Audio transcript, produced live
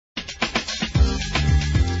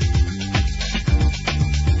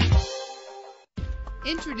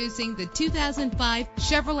Introducing the 2005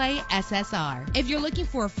 Chevrolet SSR. If you're looking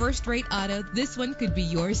for a first-rate auto, this one could be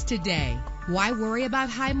yours today. Why worry about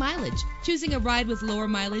high mileage? Choosing a ride with lower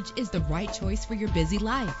mileage is the right choice for your busy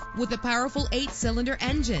life. With a powerful 8-cylinder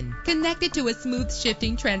engine connected to a smooth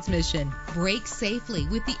shifting transmission, brake safely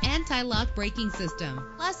with the anti-lock braking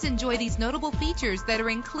system. Plus, enjoy these notable features that are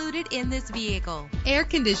included in this vehicle: air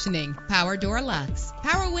conditioning, power door locks,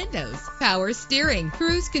 power windows, power steering,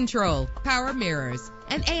 cruise control, power mirrors,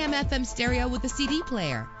 an AM/FM stereo with a CD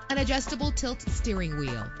player, an adjustable tilt steering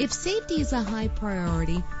wheel. If safety is a high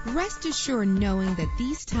priority, rest assured knowing that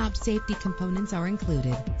these top safety components are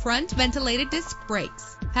included: front ventilated disc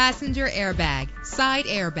brakes, passenger airbag, side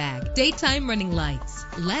airbag, daytime running lights.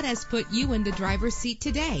 Let us put you in the driver's seat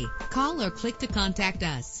today. Call or click to contact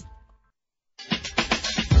us.